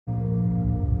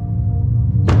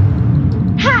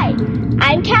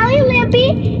I'm Callie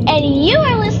Lampy, and you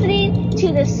are listening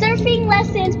to the Surfing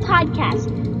Lessons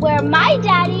podcast, where my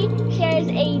daddy shares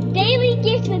a daily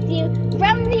gift with you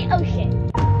from the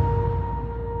ocean.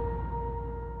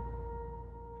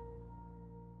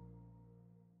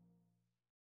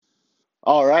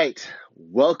 All right,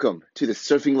 welcome to the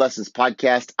Surfing Lessons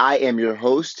podcast. I am your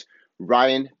host,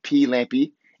 Ryan P.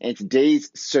 Lampy, and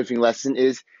today's surfing lesson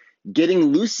is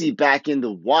getting Lucy back in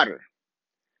the water.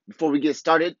 Before we get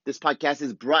started, this podcast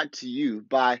is brought to you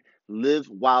by Live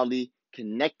Wildly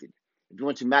Connected. If you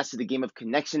want to master the game of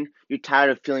connection, you're tired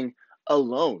of feeling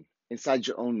alone inside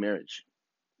your own marriage,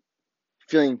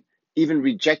 feeling even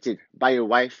rejected by your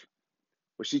wife,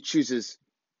 where she chooses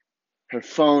her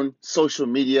phone, social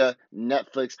media,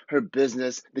 Netflix, her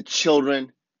business, the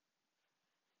children,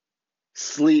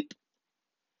 sleep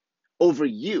over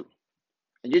you.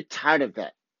 And you're tired of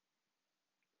that.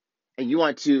 And you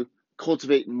want to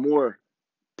cultivate more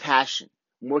passion,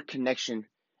 more connection,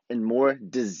 and more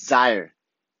desire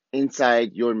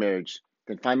inside your marriage.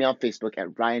 Then find me on Facebook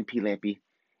at Ryan P. Lampy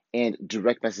and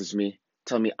direct message me.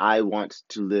 Tell me I want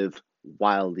to live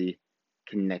wildly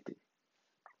connected.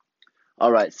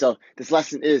 All right, so this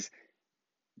lesson is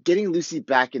getting Lucy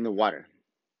back in the water.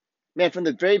 Man, from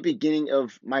the very beginning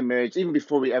of my marriage, even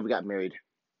before we ever got married,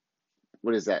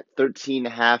 13 and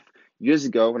a half years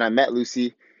ago when I met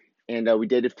Lucy, and we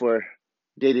dated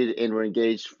and were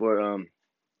engaged for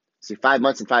 5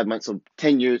 months and 5 months, so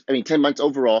 10 months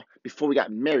overall before we got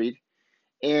married,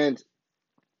 and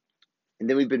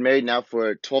then we've been married now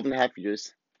for 12 and a half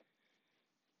years.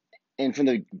 And from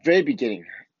the very beginning,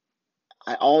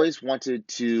 I always wanted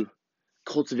to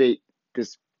cultivate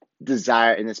this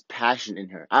desire and this passion in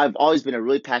her. I've always been a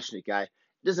really passionate guy. It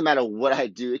doesn't matter what I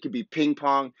do. It could be ping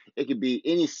pong. It could be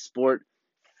any sport,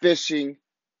 fishing,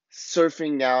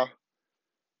 surfing now.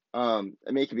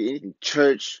 It could be anything,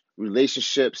 church,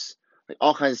 relationships, like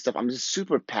all kinds of stuff. I'm just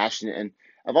super passionate, and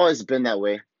I've always been that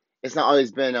way. It's not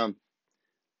always been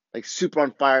like super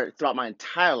on fire throughout my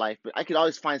entire life, but I could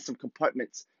always find some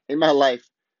compartments in my life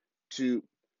to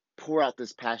pour out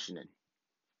this passion in.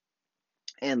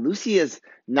 And Lucy has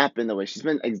not been that way. She's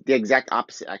been the exact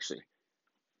opposite, actually.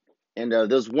 And there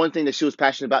was one thing that she was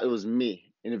passionate about. It was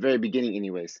me in the very beginning,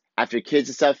 anyways. After kids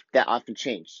and stuff, that often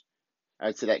changed.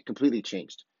 I'd say that completely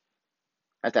changed.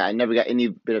 I thought I never got any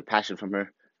bit of passion from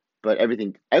her, but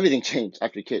everything changed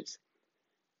after kids.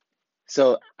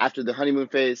 So after the honeymoon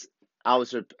phase, I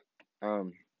was her.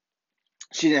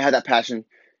 She didn't have that passion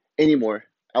anymore.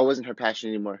 I wasn't her passion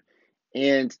anymore,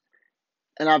 and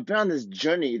I've been on this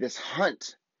journey, this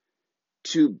hunt,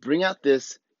 to bring out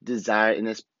this desire and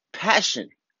this passion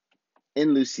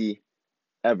in Lucy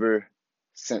ever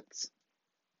since.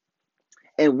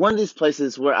 And one of these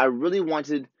places where I really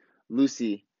wanted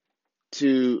Lucy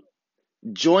to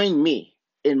join me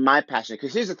in my passion,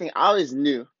 because here's the thing, I always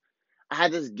knew I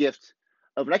had this gift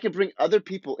of when I could bring other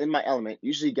people in my element,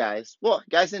 usually guys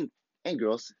and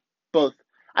girls, both.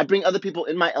 I bring other people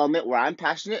in my element where I'm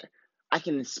passionate, I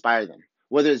can inspire them.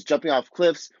 Whether it's jumping off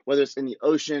cliffs, whether it's in the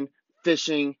ocean,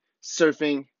 fishing,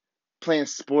 surfing, playing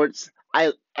sports,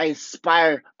 I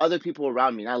inspire other people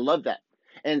around me, and I love that.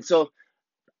 And so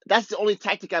that's the only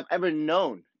tactic I've ever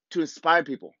known to inspire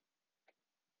people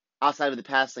outside of the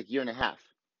past year and a half.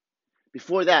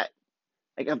 Before that,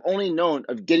 I've only known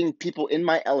of getting people in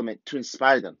my element to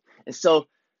inspire them. And so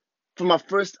for my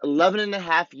first 11 and a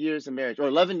half years of marriage, or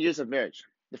 11 years of marriage,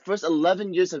 the first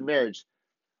 11 years of marriage,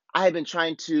 I have been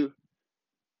trying to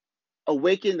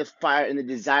awaken the fire and the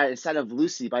desire inside of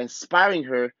Lucy by inspiring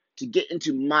her to get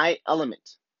into my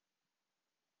element.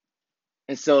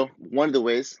 And so one of the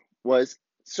ways was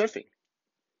surfing.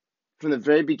 From the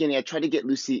very beginning, I tried to get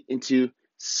Lucy into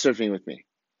surfing with me.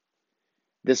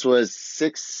 This was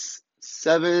 6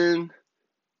 years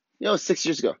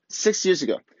ago. 6 years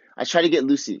ago, I tried to get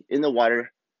Lucy in the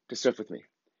water to surf with me.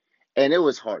 And it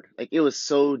was hard. It was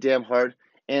so damn hard.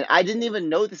 And I didn't even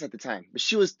know this at the time, but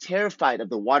she was terrified of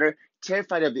the water,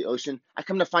 terrified of the ocean. I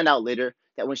come to find out later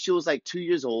that when she was 2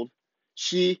 years old,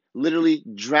 she literally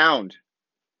drowned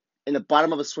in the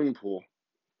bottom of a swimming pool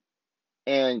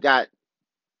and got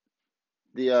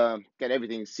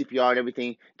everything, CPR and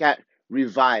everything, got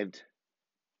revived,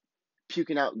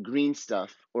 puking out green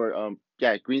stuff,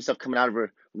 green stuff coming out of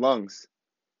her lungs.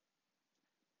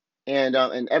 And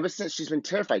ever since, she's been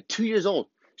terrified. 2 years old,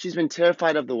 she's been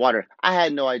terrified of the water. I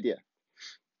had no idea.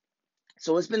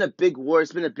 So it's been a big war.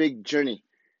 It's been a big journey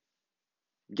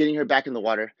getting her back in the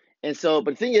water. And so,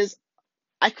 but the thing is,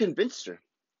 I convinced her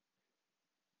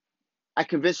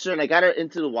and I got her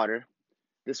into the water.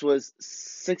 This was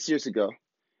 6 years ago.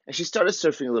 And she started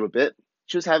surfing a little bit.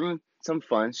 She was having some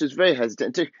fun. She was very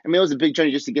hesitant. It was a big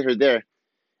journey just to get her there.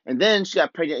 And then she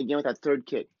got pregnant again with that third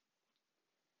kid.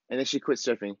 And then she quit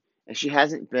surfing. And she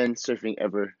hasn't been surfing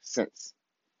ever since.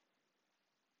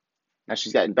 Now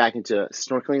she's gotten back into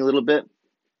snorkeling a little bit.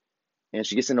 And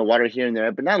she gets in the water here and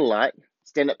there, but not a lot.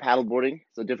 Stand-up paddleboarding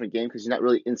is a different game because you're not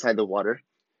really inside the water.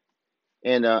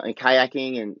 And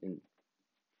kayaking and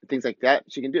things like that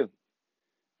she can do.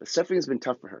 But surfing has been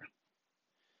tough for her.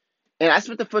 And I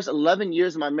spent the first 11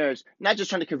 years of my marriage not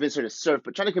just trying to convince her to surf,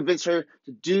 but trying to convince her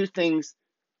to do things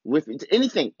with me,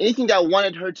 anything that I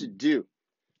wanted her to do,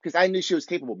 because I knew she was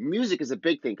capable. Music is a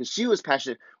big thing because she was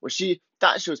passionate, or she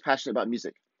thought she was passionate about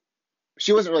music.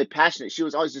 She wasn't really passionate. She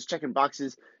was always just checking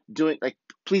boxes, doing like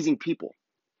pleasing people,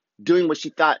 doing what she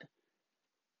thought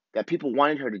that people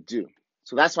wanted her to do.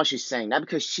 So that's why she sang, not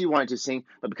because she wanted to sing,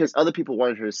 but because other people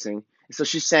wanted her to sing. And so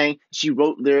she sang, she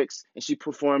wrote lyrics, and she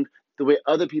performed the way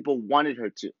other people wanted her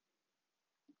to,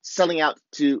 selling out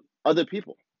to other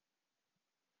people,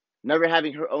 never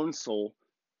having her own soul,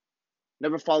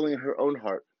 never following her own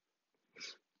heart.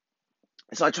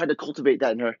 And so I tried to cultivate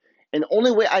that in her. And the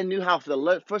only way I knew how for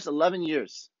the first 11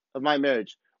 years of my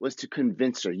marriage was to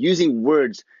convince her, using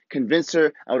words, convince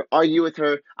her. I would argue with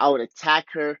her. I would attack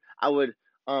her. I would,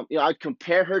 I'd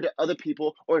compare her to other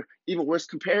people, or even worse,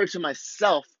 compare her to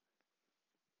myself.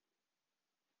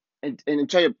 And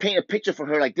try to paint a picture for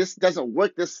her like, this doesn't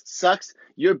work, this sucks,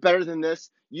 you're better than this,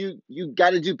 you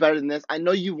got to do better than this, I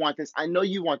know you want this, I know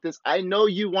you want this, I know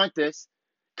you want this,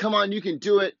 come on, you can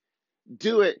do it,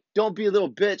 don't be a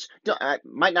little bitch. I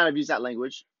might not have used that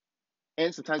language,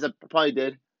 and sometimes I probably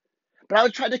did, but I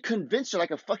would try to convince her like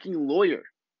a fucking lawyer,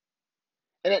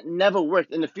 and it never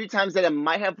worked. And the few times that it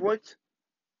might have worked,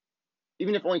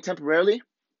 even if only temporarily,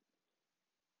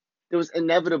 there was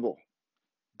inevitable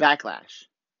backlash.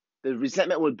 The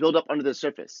resentment would build up under the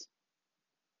surface.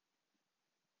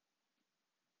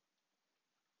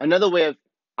 Another way of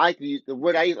the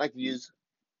word I like to use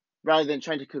rather than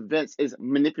trying to convince is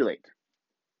manipulate.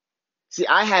 See,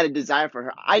 I had a desire for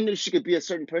her. I knew she could be a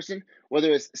certain person,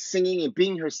 whether it's singing and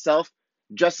being herself,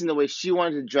 dressing the way she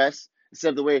wanted to dress instead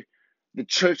of the way the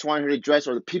church wanted her to dress,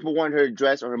 or the people wanted her to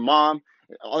dress, or her mom,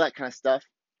 all that kind of stuff.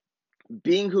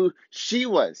 Being who she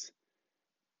was,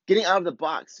 getting out of the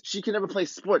box. She could never play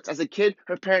sports. As a kid,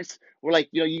 her parents were like,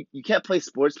 you can't play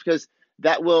sports because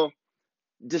that will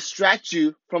distract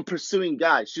you from pursuing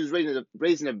God. She was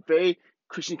raised in a very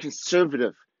Christian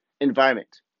conservative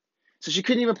environment. So she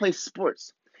couldn't even play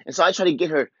sports. And so I tried to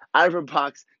get her out of her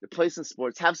box to play some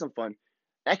sports, have some fun.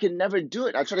 I could never do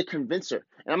it. I tried to convince her.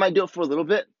 And I might do it for a little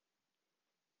bit.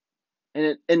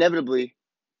 And inevitably,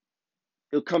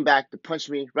 it'll come back to punch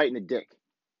me right in the dick.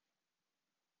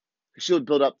 She would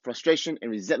build up frustration and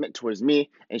resentment towards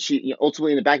me. And she,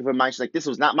 ultimately in the back of her mind, she's like, this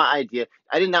was not my idea.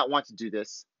 I did not want to do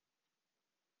this.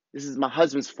 This is my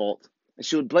husband's fault. And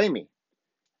she would blame me.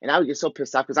 And I would get so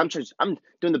pissed off because I'm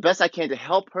doing the best I can to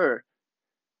help her.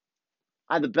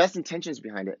 I had the best intentions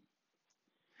behind it.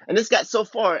 And this got so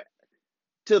far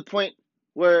to the point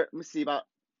where, let me see, about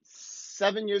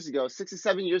 7 years ago, 6 or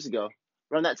 7 years ago,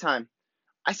 around that time,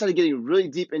 I started getting really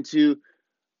deep into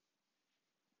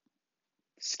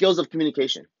skills of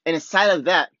communication. And inside of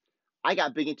that, I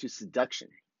got big into seduction.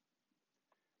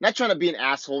 Not trying to be an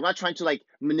asshole, not trying to like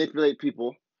manipulate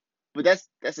people, but that's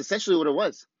essentially what it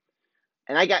was.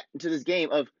 And I got into this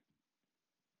game of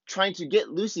trying to get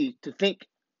Lucy to think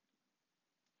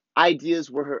ideas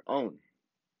were her own.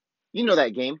 You know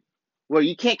that game where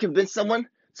you can't convince someone,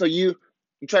 so you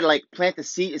try to like plant the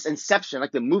seed. It's Inception,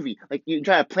 like the movie. Like you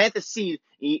try to plant the seed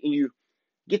and you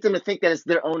get them to think that it's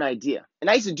their own idea. And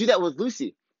I used to do that with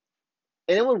Lucy,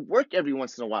 and it would work every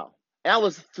once in a while. And I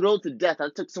was thrilled to death. I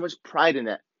took so much pride in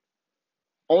that,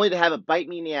 only to have it bite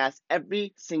me in the ass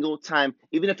every single time,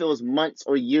 even if it was months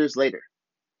or years later.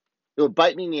 It would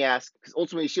bite me in the ass because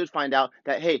ultimately she would find out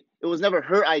that, hey, it was never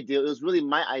her idea. It was really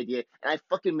my idea, and I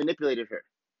fucking manipulated her.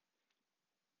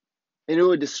 And it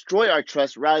would destroy our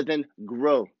trust rather than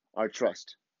grow our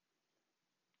trust.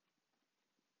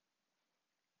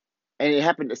 And it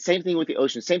happened, the same thing with the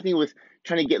ocean, same thing with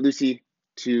trying to get Lucy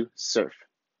to surf.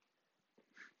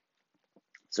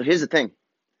 So here's the thing.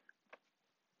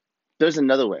 There's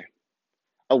another way.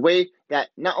 A way that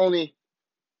not only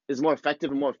is more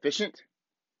effective and more efficient,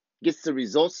 gets the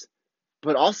results,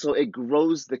 but also it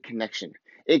grows the connection.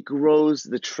 It grows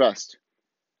the trust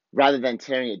rather than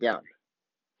tearing it down.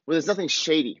 Where there's nothing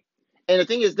shady. And the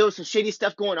thing is, there was some shady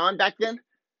stuff going on back then,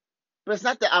 but it's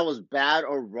not that I was bad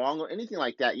or wrong or anything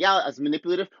like that. Yeah, I was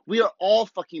manipulative. We are all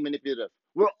fucking manipulative.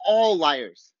 We're all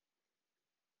liars.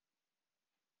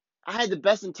 I had the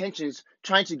best intentions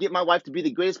trying to get my wife to be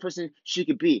the greatest person she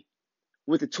could be.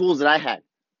 with the tools that I had.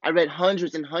 I read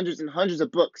hundreds and hundreds and hundreds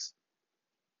of books.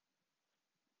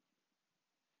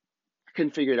 I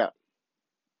couldn't figure it out.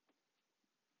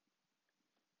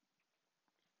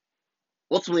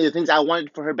 Ultimately, the things I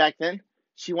wanted for her back then,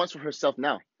 she wants for herself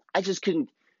now. I just couldn't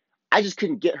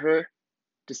get her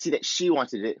to see that she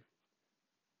wanted it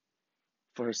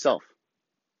for herself.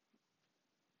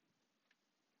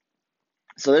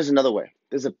 So there's another way.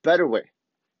 There's a better way.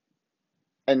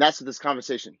 And that's what this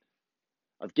conversation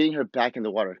of getting her back in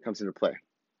the water comes into play.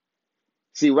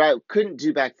 See, what I couldn't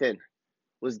do back then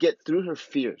was get through her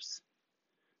fears,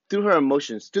 through her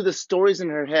emotions, through the stories in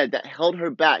her head that held her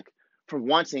back from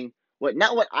wanting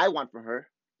not what I want for her,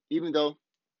 even though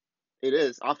it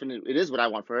is what I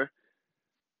want for her,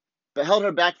 but held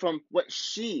her back from what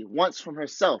she wants from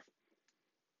herself.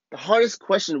 The hardest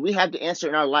question we have to answer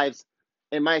in our lives,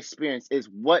 in my experience, is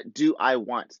what do I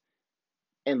want?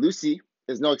 And Lucy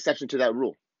is no exception to that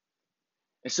rule.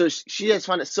 And so she has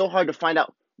found it so hard to find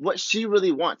out what she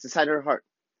really wants inside her heart.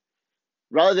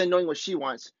 Rather than knowing what she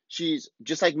wants, she's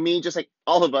just like me, just like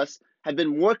all of us, have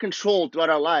been more controlled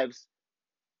throughout our lives,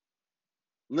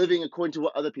 living according to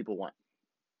what other people want.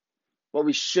 What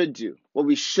we should do, what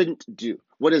we shouldn't do,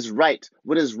 what is right,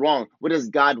 what is wrong, what does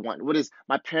God want, what does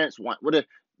my parents want, what do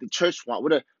the church want,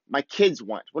 what do my kids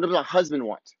want, what does my husband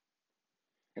want?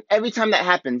 And every time that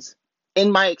happens,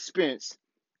 in my experience,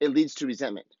 it leads to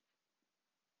resentment.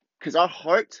 Because our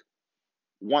heart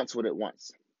wants what it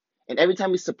wants. And every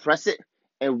time we suppress it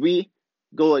and we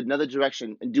go another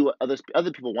direction and do what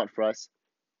other people want for us,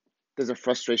 there's a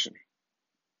frustration.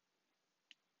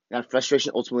 And that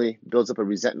frustration ultimately builds up a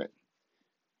resentment.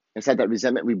 Inside that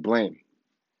resentment, we blame.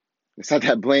 Inside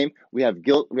that blame, we have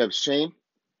guilt, we have shame,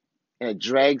 and it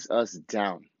drags us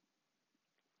down.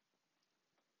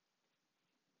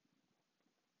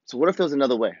 So what if there's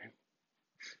another way?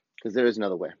 Because there is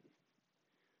another way.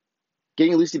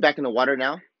 Getting Lucy back in the water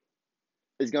now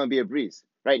is going to be a breeze.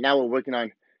 Right now we're working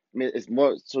on, it's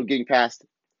more so getting past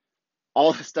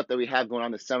all the stuff that we have going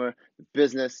on this summer, the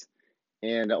business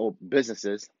and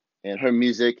businesses and her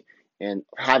music and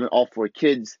having all 4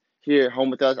 kids here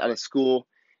home with us out of school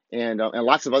and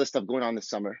lots of other stuff going on this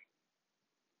summer.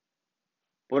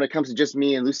 But when it comes to just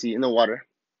me and Lucy in the water,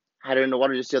 I had her in the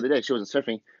water just the other day. She wasn't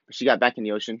surfing, but she got back in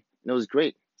the ocean, and it was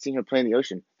great seeing her play in the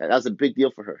ocean. That was a big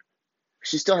deal for her.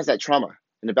 She still has that trauma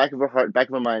in the back of her heart, back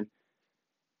of her mind,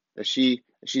 that she's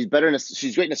great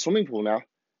in a swimming pool now,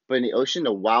 but in the ocean,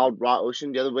 the wild, raw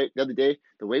ocean, the other day,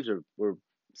 the waves were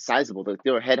sizable.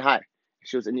 They were head high.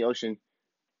 She was in the ocean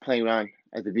playing around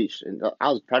at the beach, and I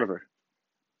was proud of her.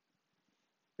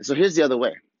 And so here's the other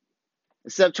way.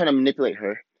 Instead of trying to manipulate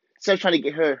her, instead of trying to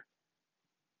get her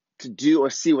to do or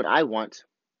see what I want,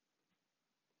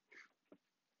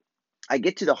 I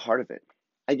get to the heart of it.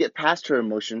 I get past her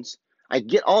emotions. I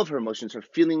get all of her emotions, her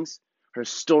feelings, her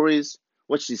stories,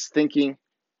 what she's thinking,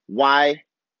 why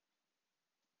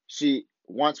she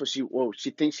wants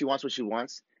she thinks she wants what she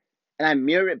wants, and I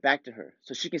mirror it back to her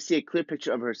so she can see a clear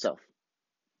picture of herself.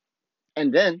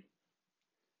 And then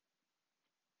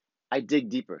I dig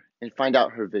deeper and find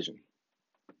out her vision.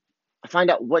 I find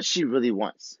out what she really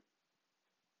wants.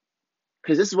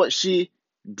 Because this is what she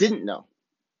didn't know.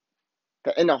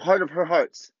 That in the heart of her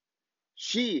hearts,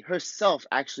 she herself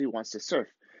actually wants to surf.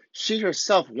 She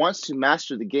herself wants to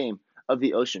master the game of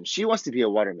the ocean. She wants to be a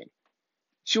waterman.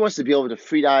 She wants to be able to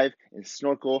free dive and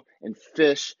snorkel and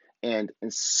fish and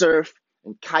surf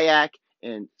and kayak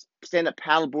and stand up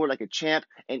paddleboard like a champ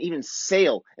and even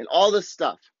sail and all this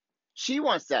stuff. She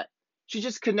wants that. She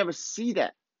just could never see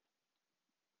that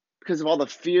because of all the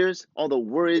fears, all the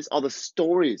worries, all the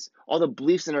stories, all the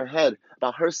beliefs in her head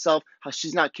about herself, how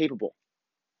she's not capable.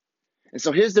 And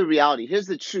so here's the reality. Here's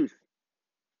the truth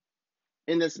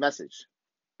in this message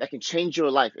that can change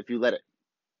your life if you let it.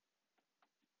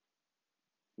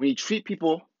 When you treat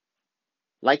people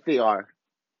like they are,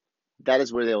 that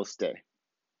is where they will stay.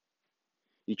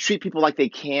 You treat people like they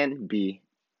can be,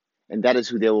 and that is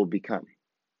who they will become.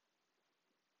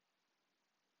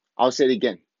 I'll say it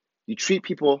again. You treat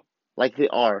people like they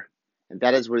are, and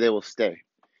that is where they will stay.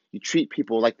 You treat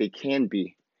people like they can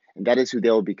be, and that is who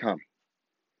they will become.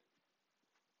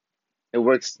 It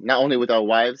works not only with our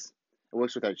wives, it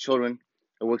works with our children,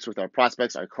 it works with our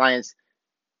prospects, our clients,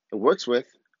 it works with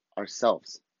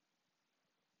ourselves.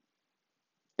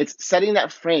 It's setting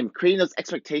that frame, creating those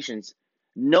expectations,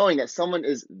 knowing that someone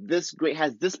is this great,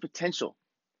 has this potential,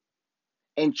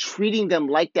 and treating them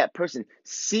like that person,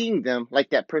 seeing them like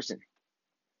that person.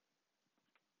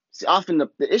 See, often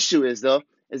the issue is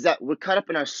that we're caught up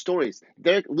in our stories.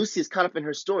 Lucy is caught up in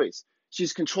her stories.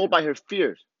 She's controlled by her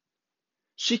fears.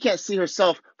 She can't see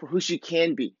herself for who she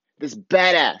can be. this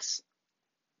badass.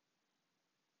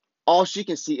 All she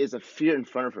can see is a fear in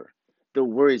front of her, the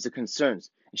worries, the concerns,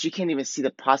 and she can't even see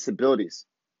the possibilities.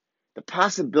 The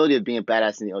possibility of being a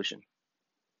badass in the ocean.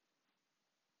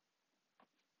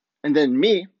 And then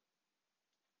me,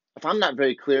 if I'm not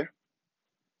very clear,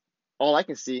 all I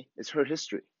can see is her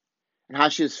history and how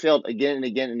she has failed again and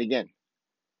again and again.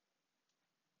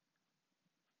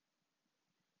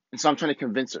 And so I'm trying to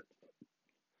convince her,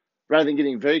 rather than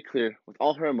getting very clear with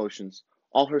all her emotions,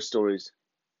 all her stories,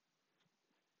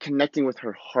 connecting with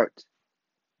her heart,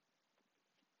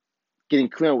 getting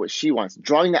clear on what she wants,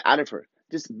 drawing that out of her,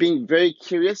 just being very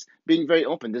curious, being very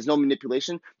open. There's no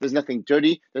manipulation. There's nothing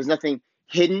dirty. There's nothing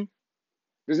hidden.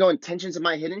 There's no intentions of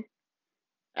mine hidden.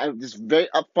 I'm just very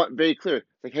upfront, very clear.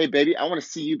 Like, hey, baby, I want to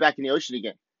see you back in the ocean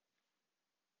again.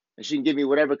 And she can give me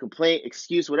whatever complaint,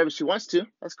 excuse, whatever she wants to.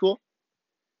 That's cool.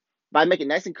 But I make it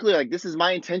nice and clear, like, this is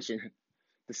my intention,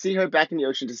 to see her back in the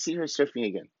ocean, to see her surfing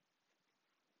again.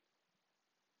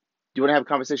 Do you want to have a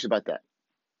conversation about that?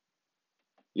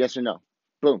 Yes or no?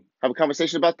 Boom. Have a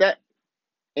conversation about that.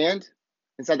 And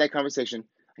inside that conversation,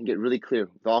 I can get really clear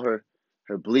with all her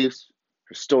beliefs,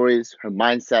 her stories, her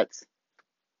mindsets,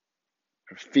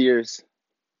 her fears.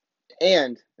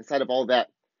 And inside of all that,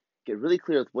 get really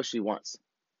clear with what she wants.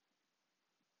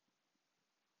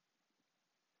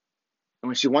 And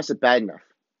when she wants it bad enough,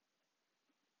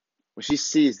 when she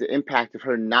sees the impact of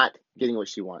her not getting what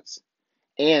she wants,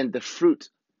 and the fruit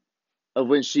of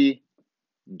when she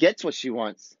gets what she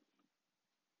wants,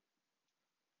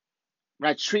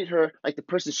 when I treat her like the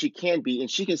person she can be, and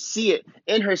she can see it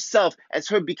in herself as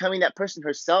her becoming that person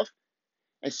herself,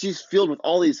 and she's filled with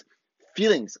all these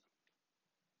feelings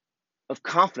of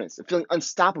confidence, of feeling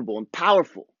unstoppable and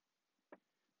powerful,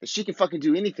 that she can fucking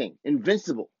do anything,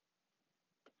 invincible,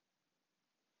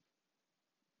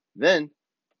 then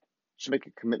she'll make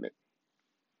a commitment.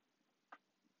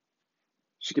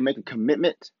 She can make a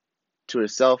commitment to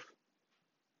herself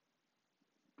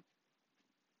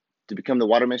to become the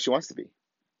waterman she wants to be,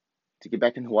 to get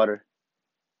back in the water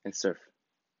and surf.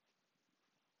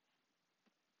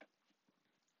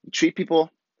 You treat people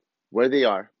where they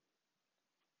are,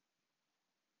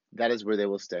 that is where they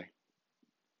will stay.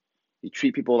 You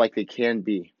treat people like they can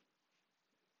be,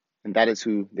 and that is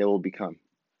who they will become.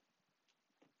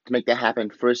 To make that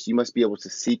happen, first you must be able to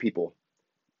see people,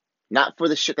 not for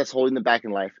the shit that's holding them back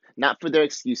in life, not for their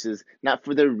excuses, not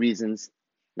for their reasons,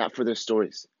 not for their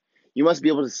stories. You must be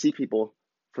able to see people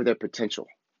for their potential,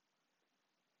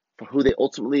 for who they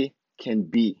ultimately can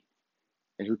be,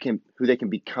 and who they can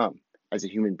become as a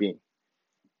human being.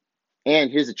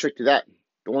 And here's the trick to that.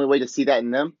 The only way to see that in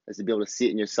them is to be able to see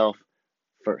it in yourself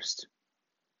first.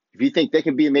 If you think they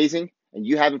can be amazing and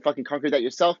you haven't fucking conquered that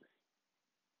yourself,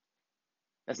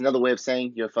 that's another way of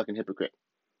saying you're a fucking hypocrite.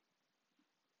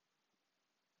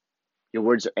 Your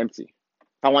words are empty.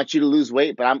 If I want you to lose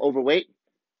weight, but I'm overweight,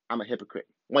 I'm a hypocrite.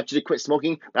 I want you to quit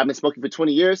smoking, but I've been smoking for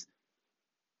 20 years.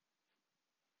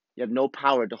 You have no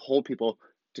power to hold people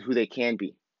to who they can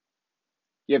be.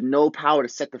 You have no power to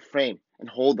set the frame and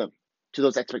hold them to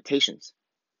those expectations.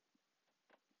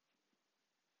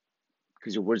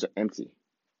 Because your words are empty.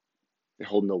 They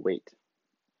hold no weight.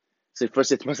 So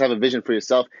first you must have a vision for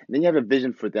yourself, and then you have a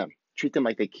vision for them. Treat them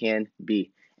like they can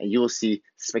be, and you will see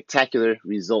spectacular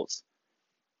results.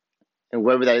 And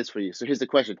wherever that is for you. So here's the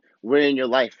question. Where in your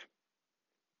life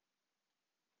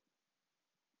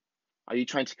are you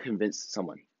trying to convince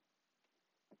someone?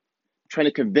 Trying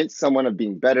to convince someone of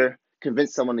being better,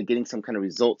 convince someone of getting some kind of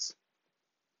results,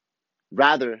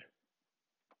 rather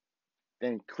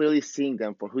than clearly seeing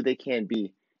them for who they can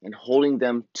be and holding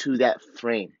them to that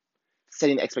frame,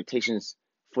 setting expectations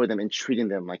for them and treating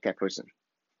them like that person.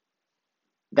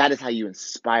 That is how you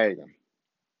inspire them.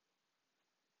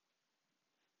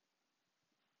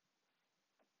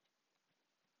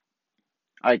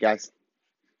 All right, guys.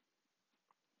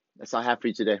 That's all I have for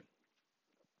you today.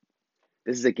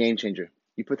 This is a game changer.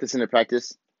 You put this into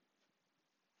practice.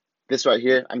 This right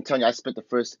here, I'm telling you, I spent the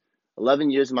first 11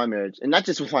 years of my marriage, and not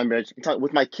just with my marriage, I'm talking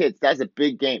with my kids. That's a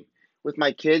big game. With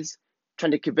my kids,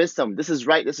 trying to convince them this is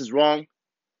right, this is wrong,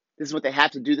 this is what they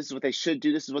have to do, this is what they should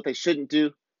do, this is what they shouldn't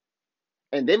do.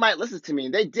 And they might listen to me,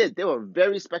 and they did. They were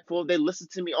very respectful. They listened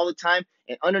to me all the time,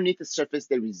 and underneath the surface,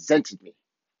 they resented me.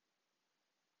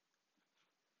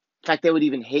 In fact, they would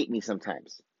even hate me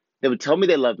sometimes. They would tell me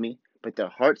they loved me, but their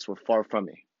hearts were far from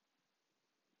me.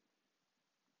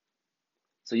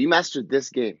 So you mastered this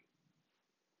game.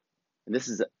 And this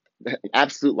is an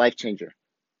absolute life changer.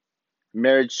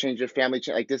 Marriage changer, family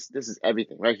changer. Like this is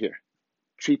everything right here.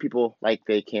 Treat people like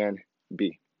they can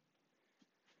be.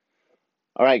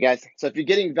 All right, guys. So if you're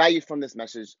getting value from this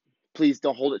message, please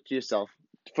don't hold it to yourself.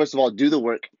 First of all, do the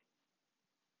work.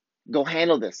 Go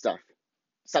handle this stuff.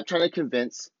 Stop trying to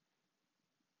convince.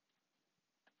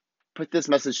 Put this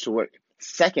message to work.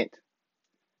 Second,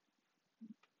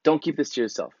 don't keep this to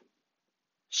yourself.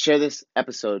 Share this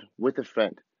episode with a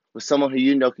friend, with someone who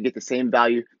you know can get the same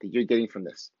value that you're getting from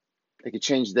this. They could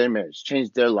change their marriage,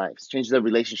 change their lives, change their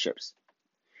relationships.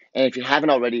 And if you haven't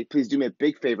already, please do me a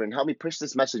big favor and help me push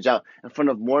this message out in front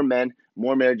of more men,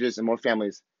 more marriages, and more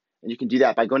families. And you can do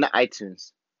that by going to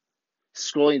iTunes,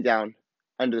 scrolling down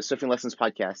under the Surfing Lessons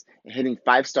podcast, and hitting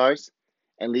 5 stars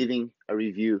and leaving a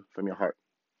review from your heart.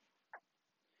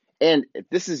 And if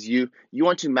this is you, you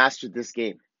want to master this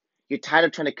game. You're tired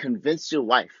of trying to convince your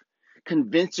wife,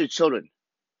 convince your children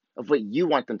of what you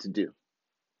want them to do.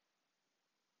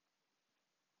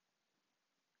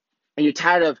 And you're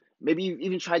tired of, maybe you've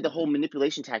even tried the whole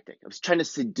manipulation tactic of trying to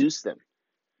seduce them,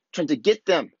 trying to get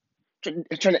them, trying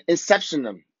to inception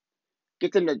them,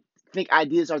 get them to think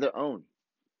ideas are their own.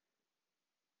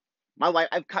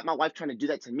 I've caught my wife trying to do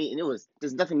that to me, and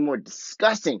there's nothing more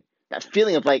disgusting. That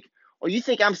feeling of like, oh, you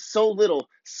think I'm so little,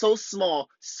 so small,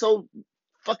 so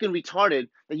fucking retarded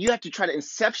that you have to try to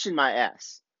inception my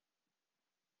ass.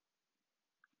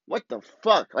 What the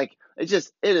fuck? Like, it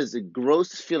is a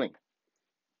gross feeling.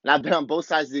 And I've been on both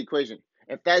sides of the equation.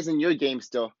 If that is in your game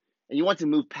still, and you want to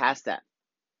move past that,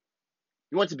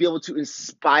 you want to be able to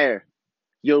inspire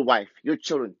your wife, your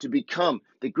children, to become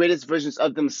the greatest versions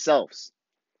of themselves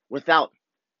without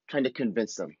trying to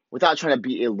convince them, without trying to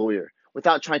be a lawyer,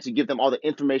 without trying to give them all the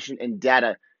information and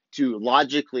data to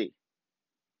logically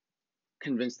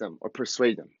convince them or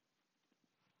persuade them,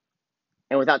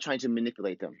 and without trying to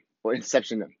manipulate them or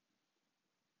inception them.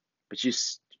 But you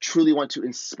truly want to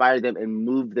inspire them and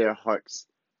move their hearts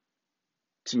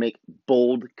to make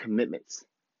bold commitments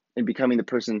in becoming the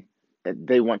person that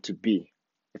they want to be.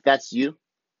 If that's you,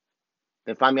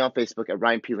 then find me on Facebook at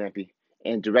Ryan P. Lampy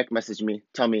and direct message me.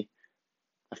 Tell me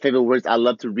my favorite words I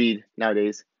love to read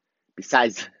nowadays,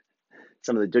 besides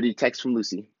some of the dirty texts from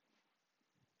Lucy.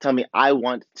 Tell me I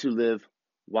want to live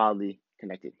wildly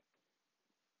connected.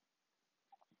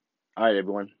 All right,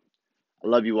 everyone. I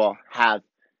love you all. Have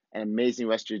an amazing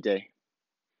rest of your day.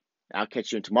 I'll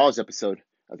catch you in tomorrow's episode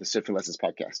of the Surfing Lessons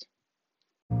podcast.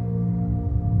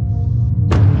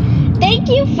 Thank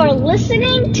you for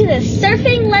listening to the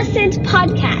Surfing Lessons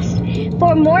podcast.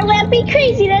 For more Lampy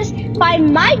craziness,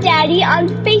 find my daddy on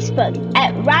Facebook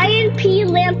at Ryan P.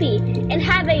 Lampy and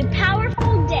have a powerful